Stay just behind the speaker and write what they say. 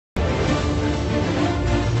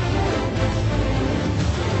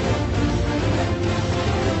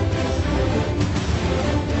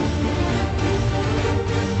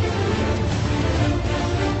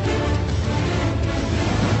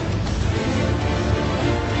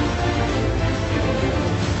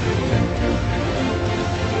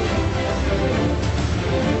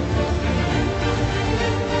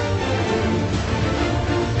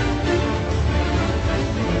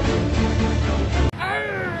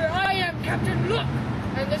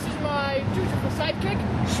sidekick,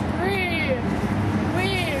 Shpree. We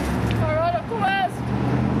are on a quest,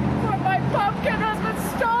 for my pumpkin has been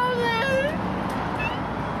stolen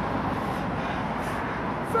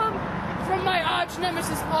from my arch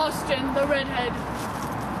nemesis Austin, the redhead.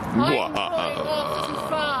 I'm going off to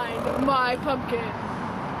find my pumpkin.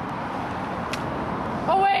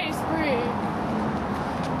 Away, Shpree.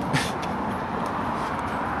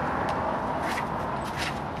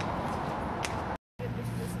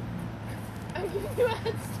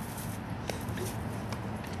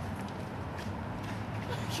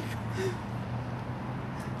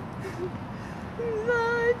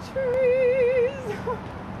 The trees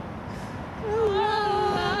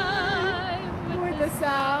alive with the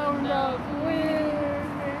sound of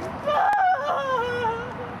wind.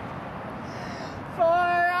 For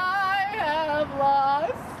I have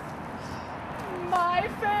lost my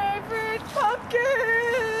favorite pumpkin.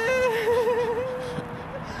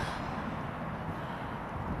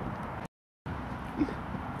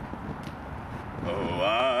 Oh,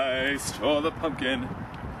 I stole the pumpkin.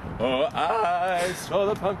 Oh, I stole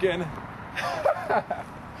the pumpkin.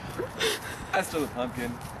 I stole the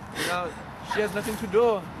pumpkin. You know, she has nothing to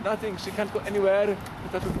do. Nothing. She can't go anywhere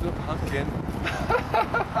without the pumpkin.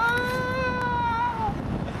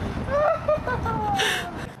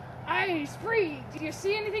 Hey, Shpree, did you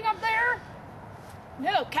see anything up there?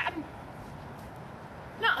 No, Captain.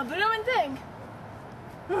 Not a blowing thing.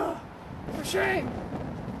 For shame.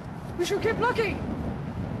 We should keep looking.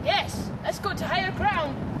 Yes, let's go to higher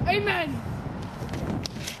ground. Amen.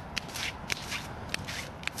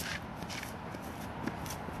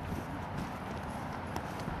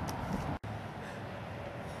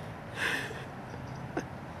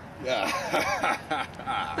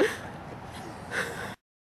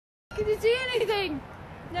 Can you see anything?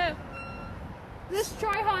 No. Let's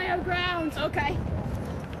try higher ground. Okay.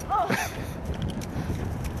 Oh.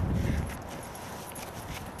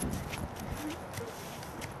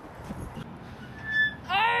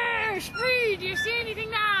 Hey, Shpree, do you see anything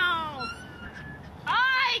now?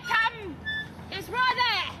 Aye, Captain. It's right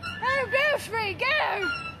there. Oh, go, Shpree, go!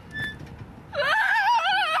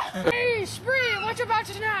 Hey, Shpree, what about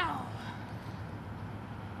it now?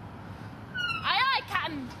 Aye, aye,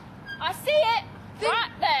 Captain. I see it.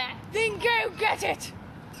 Right there. Then go get it!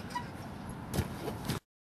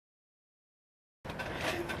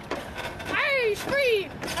 Hey, Shpree!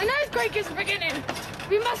 An earthquake is beginning!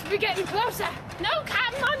 We must be getting closer! No,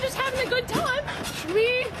 Captain, I'm just having a good time.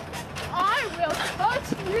 Shpree, I will cut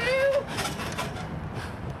you!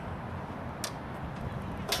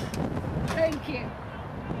 Thank you.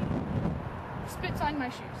 Spit on my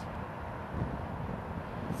shoes.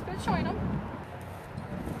 Spit shine them.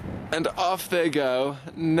 And off they go,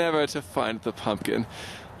 never to find the pumpkin.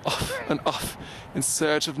 Off and off, in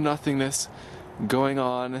search of nothingness, going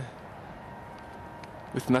on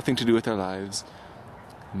with nothing to do with their lives.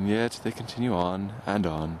 And yet they continue on and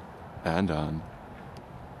on and on,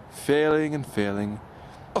 failing and failing.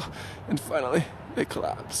 Oh, and finally they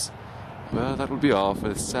collapse. Well, that will be all for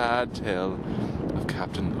the sad tale of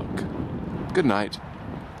Captain Look. Good night.